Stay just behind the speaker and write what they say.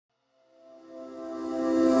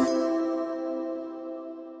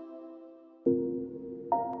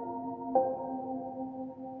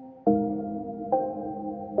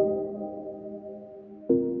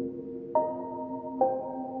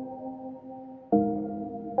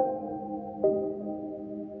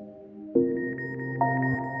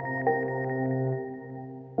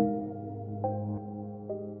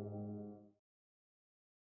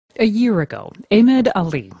A year ago, Ahmed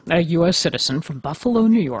Ali, a U.S. citizen from Buffalo,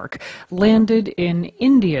 New York, landed in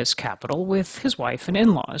India's capital with his wife and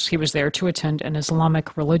in-laws. He was there to attend an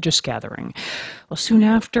Islamic religious gathering. Well, soon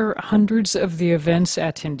after, hundreds of the event's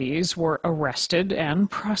attendees were arrested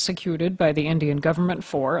and prosecuted by the Indian government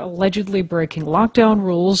for allegedly breaking lockdown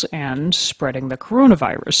rules and spreading the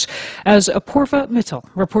coronavirus. As Apoorva Mittal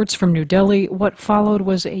reports from New Delhi, what followed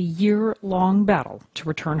was a year-long battle to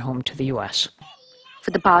return home to the U.S. For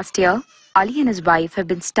the past year, Ali and his wife have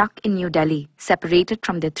been stuck in New Delhi, separated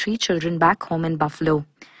from their 3 children back home in Buffalo.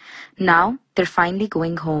 Now, they're finally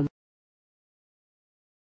going home.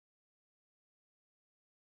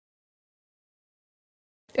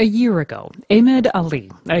 A year ago, Ahmed Ali,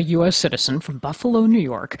 a U.S. citizen from Buffalo, New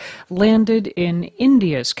York, landed in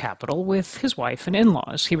India's capital with his wife and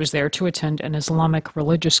in-laws. He was there to attend an Islamic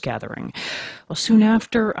religious gathering. Well, soon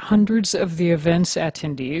after, hundreds of the event's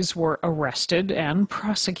attendees were arrested and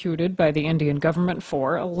prosecuted by the Indian government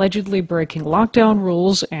for allegedly breaking lockdown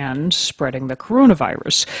rules and spreading the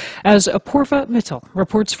coronavirus. As Apoorva Mittal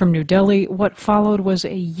reports from New Delhi, what followed was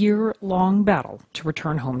a year-long battle to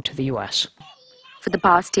return home to the U.S. For the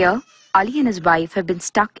past year, Ali and his wife have been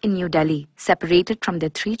stuck in New Delhi, separated from their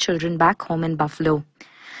 3 children back home in Buffalo.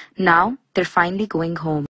 Now, they're finally going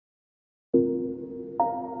home.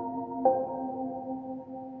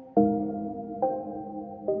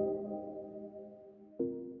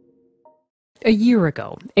 A year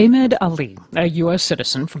ago, Ahmed Ali, a U.S.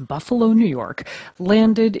 citizen from Buffalo, New York,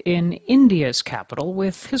 landed in India's capital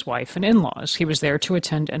with his wife and in-laws. He was there to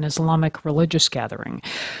attend an Islamic religious gathering.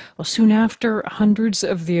 Well, soon after, hundreds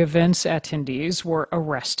of the event's attendees were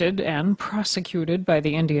arrested and prosecuted by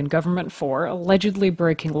the Indian government for allegedly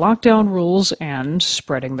breaking lockdown rules and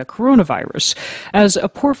spreading the coronavirus. As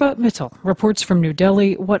Apoorva Mittal reports from New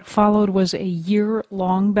Delhi, what followed was a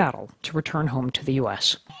year-long battle to return home to the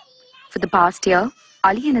U.S. For the past year,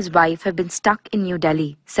 Ali and his wife have been stuck in New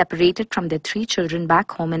Delhi, separated from their 3 children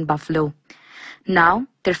back home in Buffalo. Now,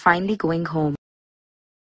 they're finally going home.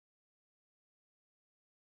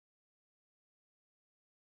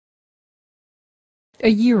 A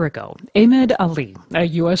year ago, Ahmed Ali, a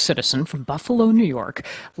U.S. citizen from Buffalo, New York,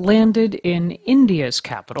 landed in India's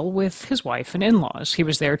capital with his wife and in-laws. He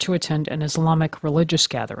was there to attend an Islamic religious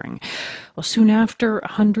gathering. Well, soon after,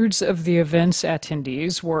 hundreds of the event's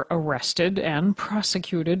attendees were arrested and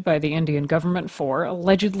prosecuted by the Indian government for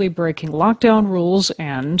allegedly breaking lockdown rules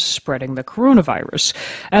and spreading the coronavirus.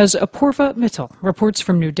 As Apoorva Mittal reports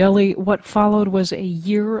from New Delhi, what followed was a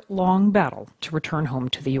year-long battle to return home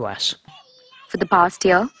to the U.S. For the past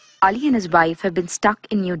year, Ali and his wife have been stuck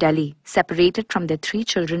in New Delhi, separated from their 3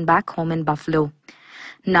 children back home in Buffalo.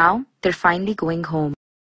 Now, they're finally going home.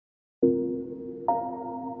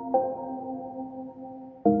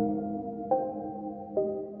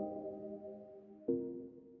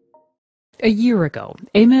 A year ago,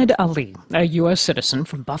 Ahmed Ali, a U.S. citizen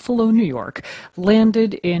from Buffalo, New York,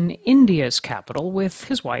 landed in India's capital with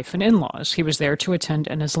his wife and in-laws. He was there to attend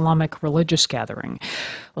an Islamic religious gathering.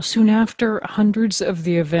 Well, soon after, hundreds of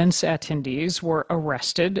the event's attendees were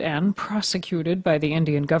arrested and prosecuted by the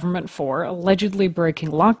Indian government for allegedly breaking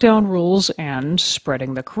lockdown rules and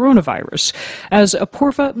spreading the coronavirus. As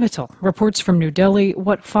Apoorva Mittal reports from New Delhi,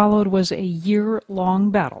 what followed was a year-long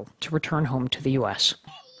battle to return home to the U.S.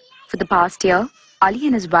 For the past year, Ali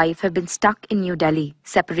and his wife have been stuck in New Delhi,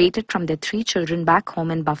 separated from their 3 children back home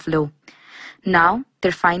in Buffalo. Now,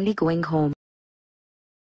 they're finally going home.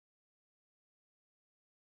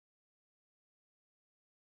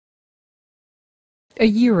 A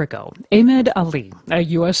year ago, Ahmed Ali, a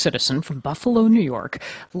U.S. citizen from Buffalo, New York,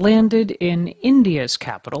 landed in India's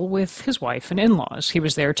capital with his wife and in-laws. He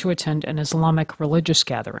was there to attend an Islamic religious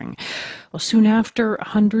gathering. Well, soon after,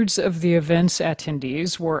 hundreds of the event's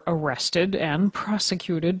attendees were arrested and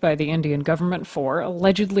prosecuted by the Indian government for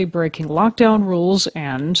allegedly breaking lockdown rules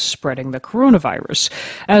and spreading the coronavirus.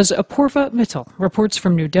 As Apoorva Mittal reports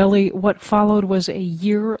from New Delhi, what followed was a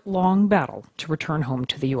year-long battle to return home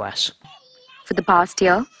to the U.S. For the past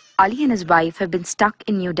year, Ali and his wife have been stuck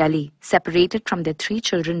in New Delhi, separated from their 3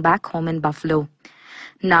 children back home in Buffalo.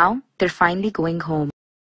 Now, they're finally going home.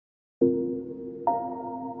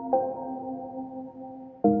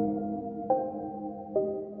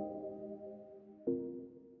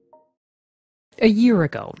 A year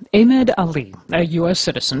ago, Ahmed Ali, a U.S.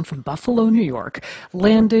 citizen from Buffalo, New York,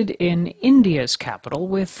 landed in India's capital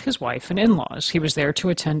with his wife and in-laws. He was there to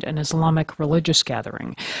attend an Islamic religious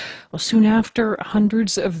gathering. Well, soon after,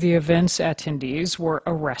 hundreds of the event's attendees were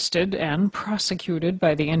arrested and prosecuted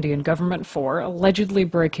by the Indian government for allegedly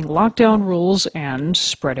breaking lockdown rules and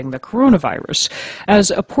spreading the coronavirus. As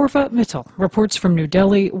Apoorva Mittal reports from New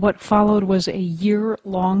Delhi, what followed was a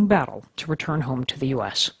year-long battle to return home to the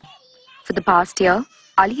U.S. For the past year,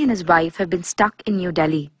 Ali and his wife have been stuck in New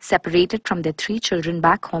Delhi, separated from their 3 children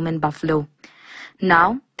back home in Buffalo.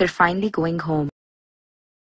 Now, they're finally going home.